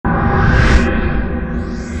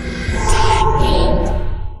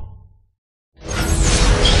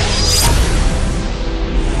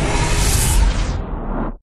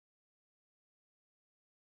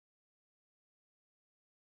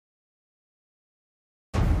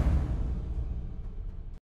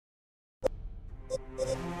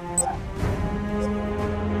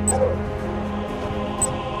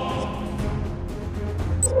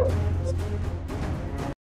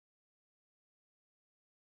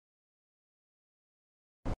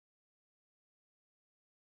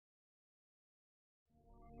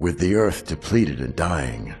With the Earth depleted and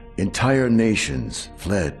dying, entire nations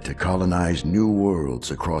fled to colonize new worlds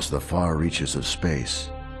across the far reaches of space.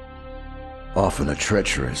 Often a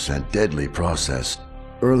treacherous and deadly process,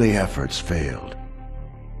 early efforts failed.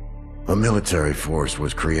 A military force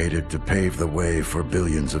was created to pave the way for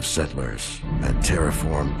billions of settlers and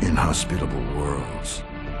terraform inhospitable worlds.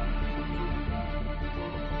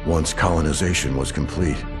 Once colonization was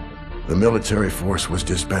complete, the military force was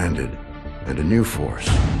disbanded, and a new force,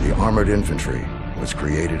 the Armored Infantry, was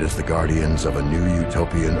created as the guardians of a new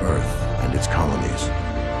utopian Earth and its colonies.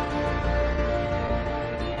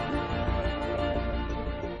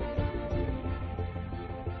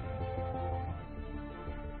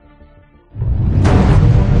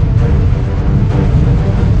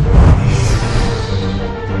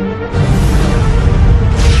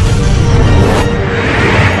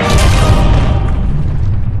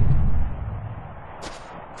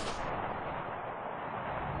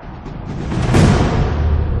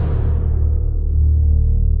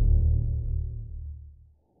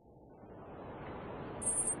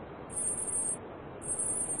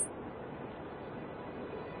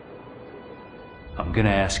 I'm gonna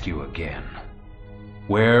ask you again.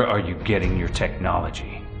 Where are you getting your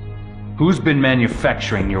technology? Who's been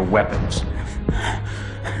manufacturing your weapons?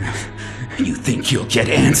 You think you'll get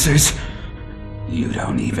answers? You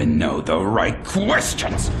don't even know the right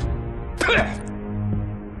questions!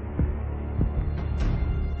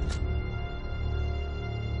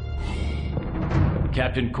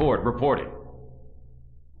 Captain Cord reporting.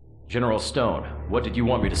 General Stone, what did you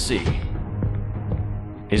want me to see?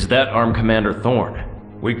 Is that Arm Commander Thorne?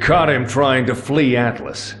 We caught him trying to flee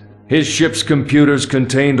Atlas. His ship's computers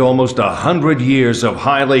contained almost 100 years of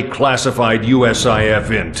highly classified USIF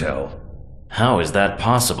intel. How is that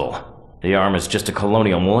possible? The Arm is just a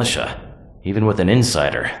colonial militia. Even with an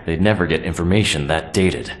insider, they'd never get information that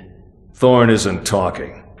dated. Thorne isn't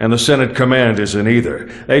talking, and the Senate Command isn't either.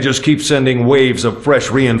 They just keep sending waves of fresh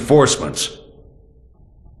reinforcements.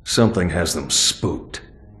 Something has them spooked.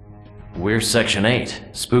 We're Section 8.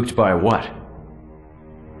 Spooked by what?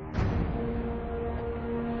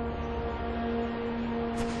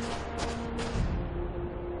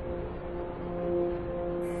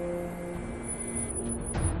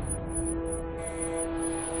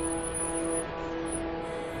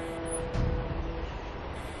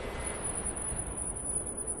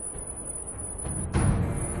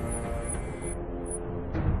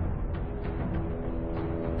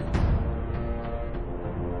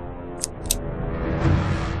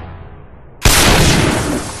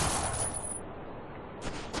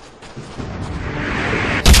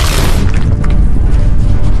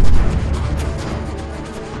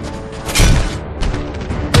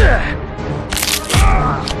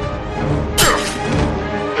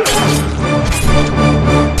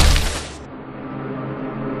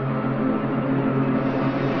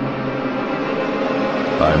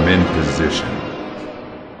 I'm in position.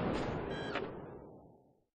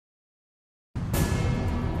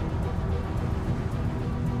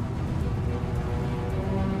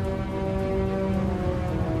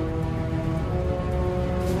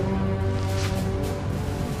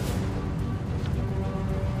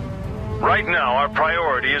 Right now, our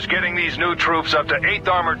priority is getting these new troops up to 8th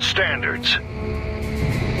Armored standards.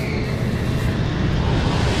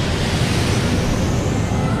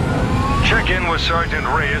 Check in with Sergeant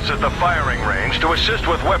Reyes at the firing range to assist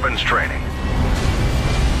with weapons training.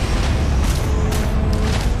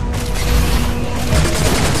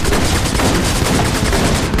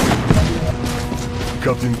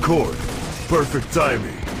 Captain Cord, perfect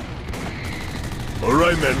timing. All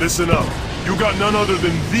right, man, listen up. You got none other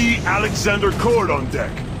than the Alexander Cord on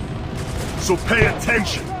deck. So pay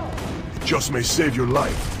attention. It just may save your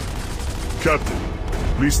life. Captain,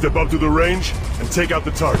 please step up to the range and take out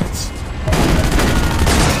the targets.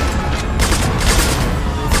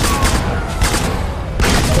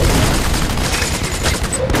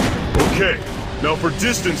 Okay, now for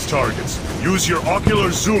distance targets, use your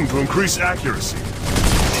ocular zoom to increase accuracy.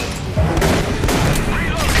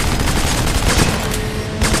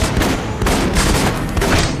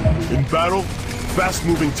 In battle,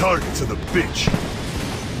 fast-moving targets are the bitch.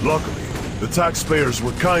 Luckily, the taxpayers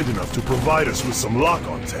were kind enough to provide us with some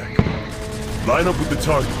lock-on tech. Line up with the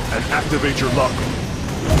target and activate your lock-on.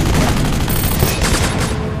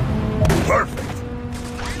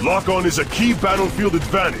 Perfect! Lock-on is a key battlefield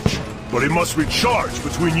advantage. but it must recharge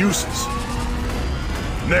between uses.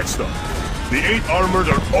 Next up, the 8 armored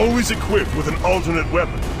are always equipped with an alternate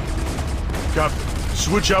weapon. Captain,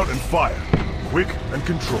 switch out and fire. Quick and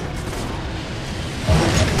controlled.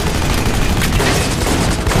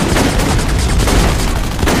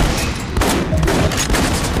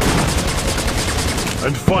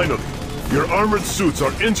 And finally, your armored suits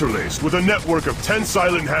are interlaced with a network of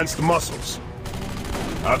tensile-enhanced muscles.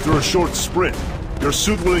 After a short sprint, your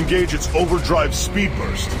suit will engage its overdrive speed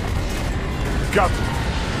burst. Captain,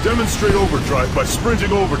 demonstrate overdrive by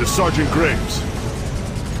sprinting over to Sergeant Graves.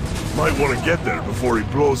 Might want to get there before he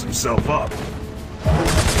blows himself up.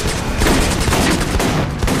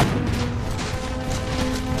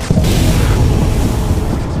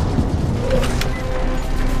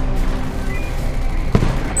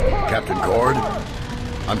 Captain Cord,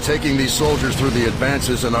 I'm taking these soldiers through the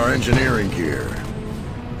advances in our engineering gear.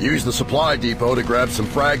 Use the supply depot to grab some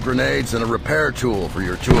frag grenades and a repair tool for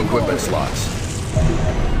your 2 equipment slots.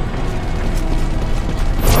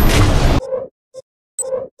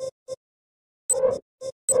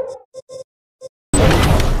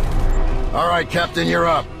 All right, Captain, you're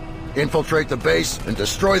up. Infiltrate the base and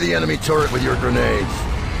destroy the enemy turret with your grenades.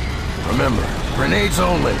 Remember, grenades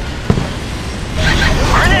only.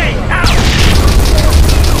 Grenade! Out!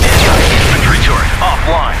 Infantry turret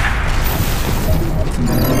offline.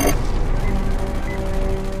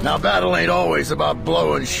 Now, battle ain't always about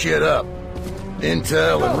blowing shit up.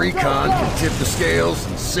 Intel and recon can tip the scales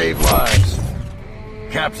and save lives.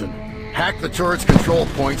 Captain, hack the turret's control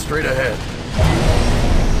point straight ahead.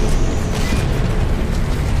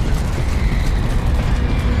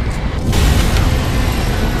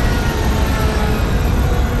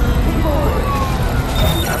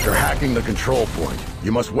 After hacking the control point,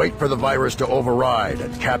 you must wait for the virus to override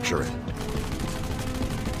and capture it.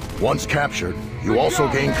 Once captured, you also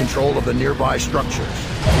gain control of the nearby structures.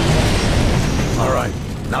 All right,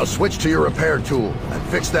 now switch to your repair tool and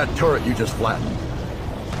fix that turret you just flattened.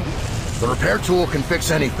 The repair tool can fix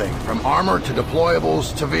anything, from armor to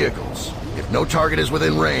deployables to vehicles. If no target is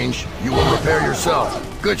within range, you will repair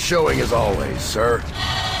yourself. Good showing as always, sir.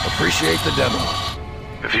 Appreciate the demo.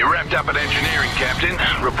 If you're wrapped up at engineering, Captain,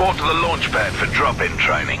 report to the launch pad for drop-in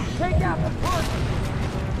training. Take out the push!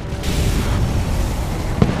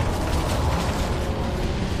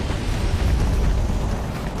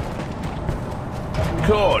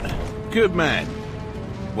 Cord, good man.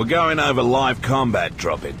 We're going over live combat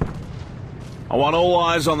drop-in. I want all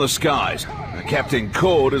eyes on the skies. Now, Captain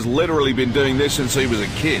Cord has literally been doing this since he was a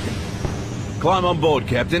kid. Climb on board,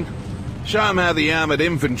 Captain. Show him how the armored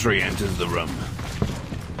infantry enters the room.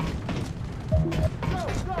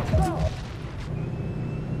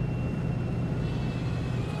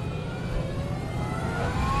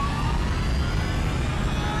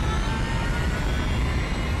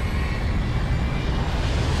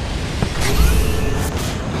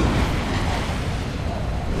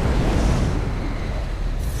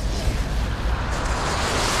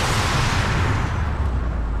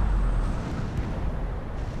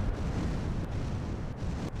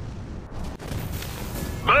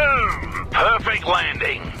 Perfect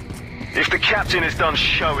landing. If the captain is done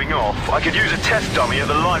showing off, I could use a test dummy at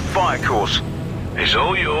the live fire course. It's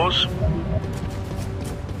all yours.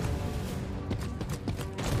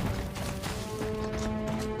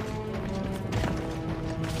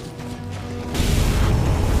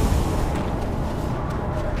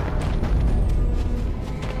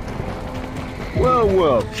 Well,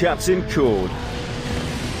 well, Captain Cord.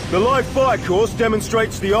 The live fire course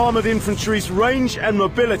demonstrates the armored infantry's range and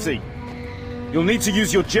mobility. You'll need to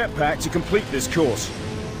use your jetpack to complete this course.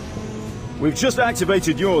 We've just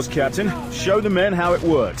activated yours, Captain. Show the men how it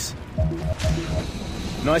works.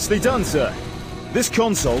 Nicely done, sir. This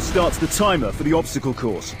console starts the timer for the obstacle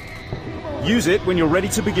course. Use it when you're ready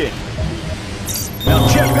to begin. Now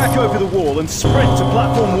jetpack over the wall and sprint to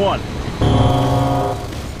platform 1.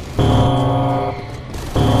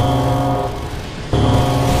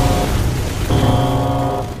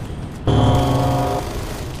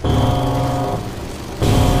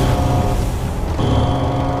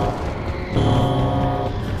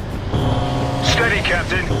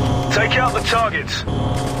 Take out the targets.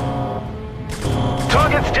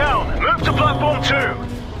 Targets down. Move to platform 2.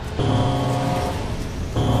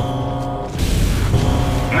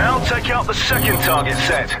 Now take out the second target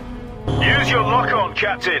set. Use your lock-on,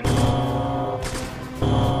 Captain.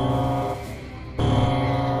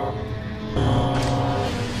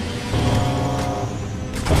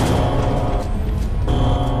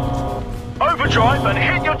 Overdrive and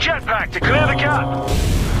hit your jetpack to clear the gap.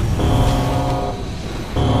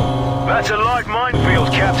 That's a live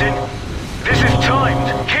minefield, Captain. This is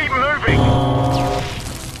timed. Keep moving.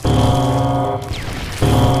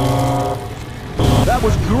 That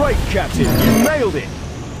was great, Captain. You nailed it.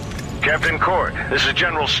 Captain Cord, this is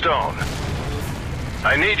General Stone.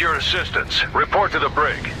 I need your assistance. Report to the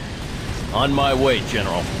brig. On my way,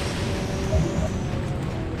 General.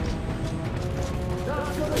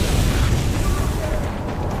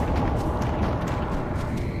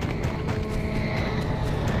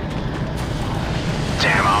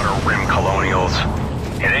 Damn outer rim colonials.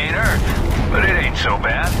 It ain't Earth, but it ain't so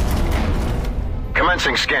bad.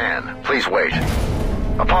 Commencing scan. Please wait.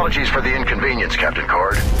 Apologies for the inconvenience, Captain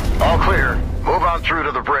Cord. All clear. Move on through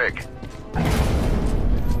to the brig.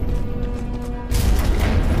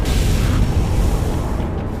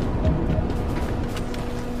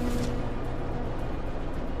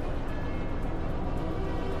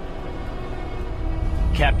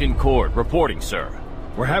 Captain Cord, reporting, sir.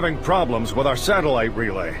 We're having problems with our satellite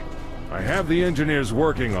relay. I have the engineers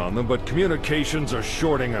working on them, but communications are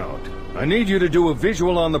shorting out. I need you to do a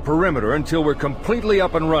visual on the perimeter until we're completely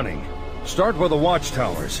up and running. Start with the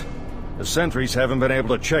watchtowers. The sentries haven't been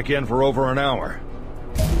able to check in for over an hour.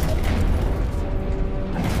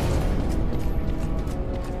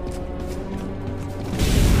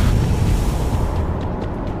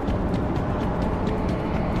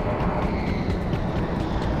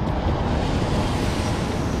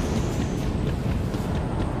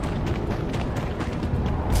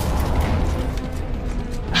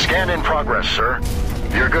 Scan in progress, sir.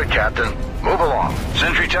 You're good, Captain. Move along.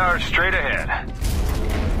 Sentry tower straight ahead.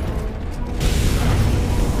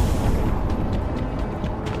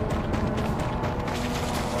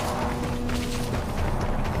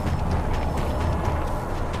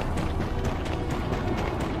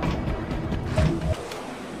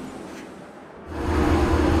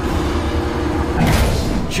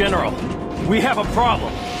 General, we have a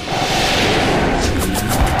problem.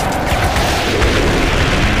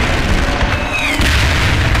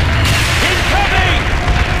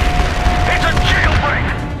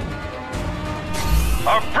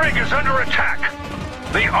 Our brig is under attack.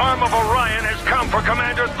 The arm of Orion has come for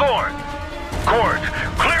Commander Thorne. Cord,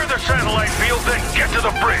 clear the satellite field, then get to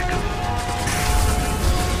the brig.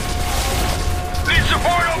 Need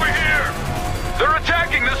support over here! They're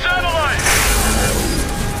attacking the satellite!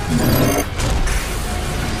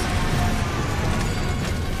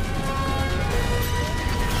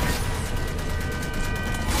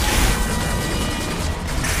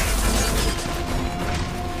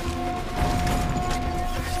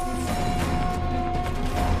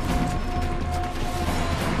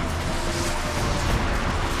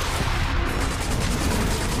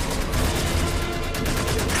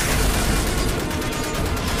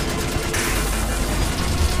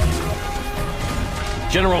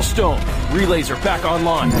 General Stone, relays are back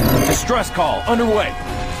online. Distress call underway.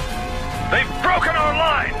 They've broken our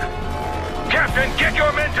line! Captain, get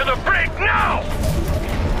your men to the brig now!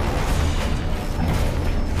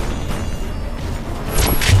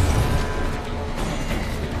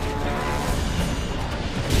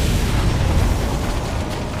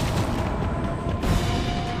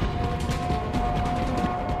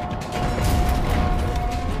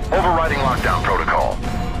 Overriding lockdown protocol.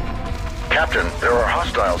 Captain, there are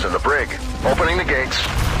hostiles in the brig. Opening the gates.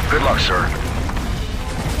 Good luck, sir.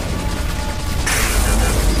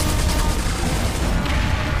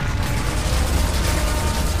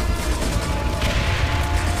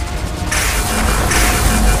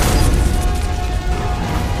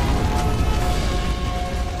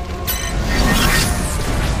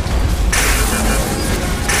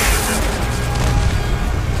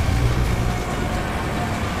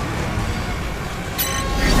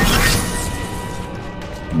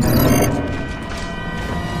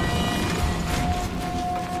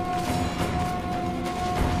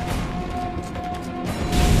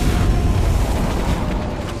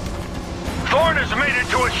 Thorne has made it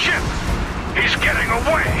to a ship! He's getting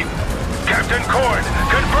away! Captain Cord,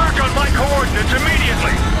 converge on my coordinates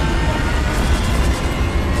immediately!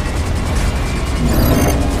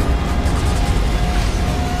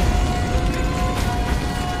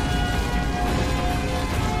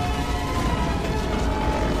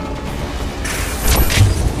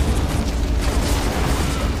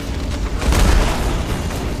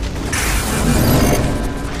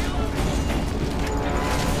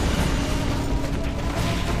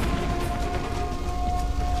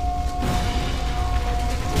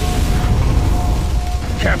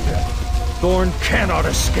 Captain, Thorne cannot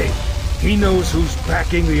escape. He knows who's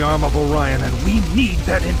backing the arm of Orion, and we need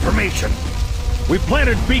that information. We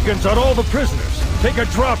planted beacons on all the prisoners. Take a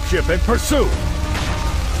dropship and pursue.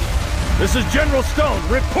 This is General Stone.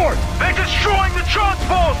 Report! They're destroying the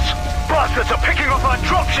transports! Bastards are picking off our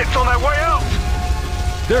dropships on their way out!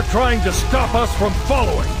 They're trying to stop us from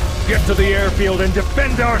following. Get to the airfield and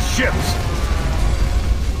defend our ships!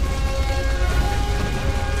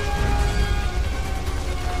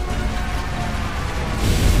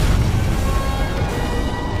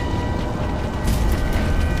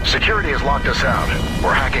 Security has locked us out.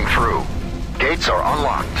 We're hacking through. Gates are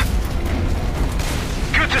unlocked.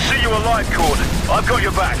 Good to see you alive, Cord. I've got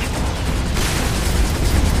your back.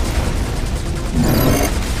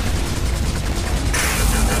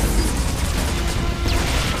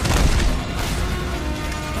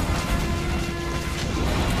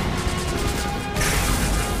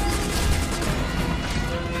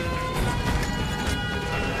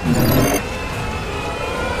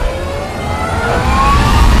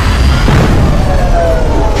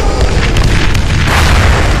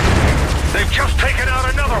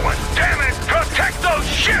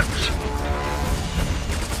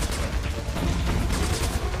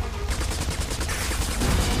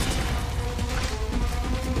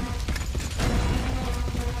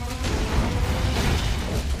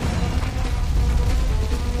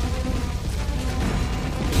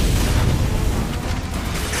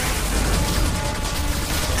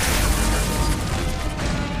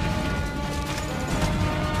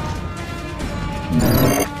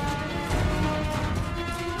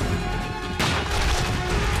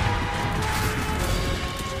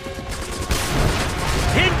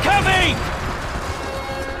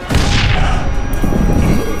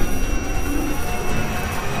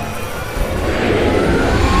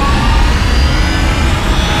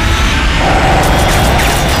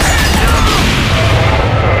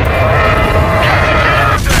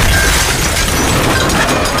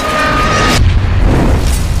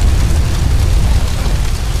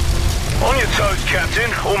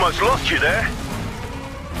 Almost lost you there.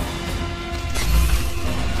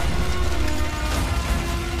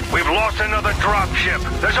 We've lost another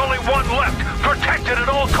dropship. There's only one left. Protect it at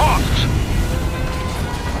all costs.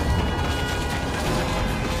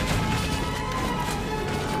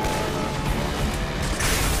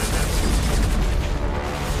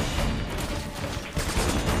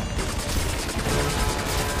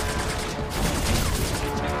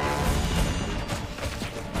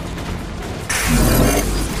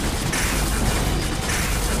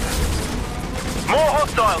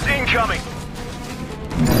 Hostiles incoming!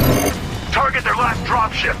 Target their last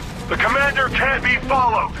dropship. The commander can't be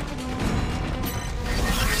followed.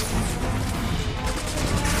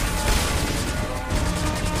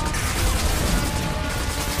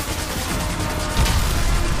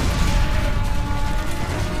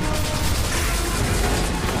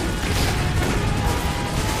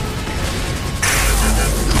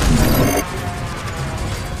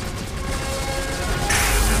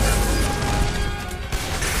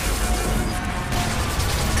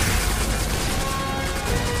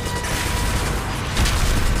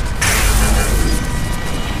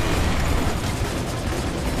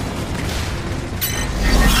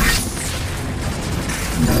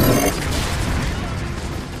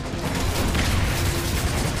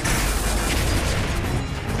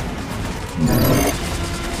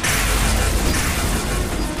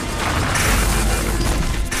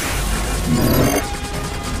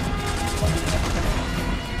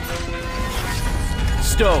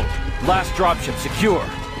 Stone, last dropship secure.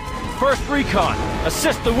 First recon,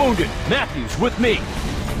 assist the wounded. Matthews with me.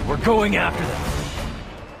 We're going after them.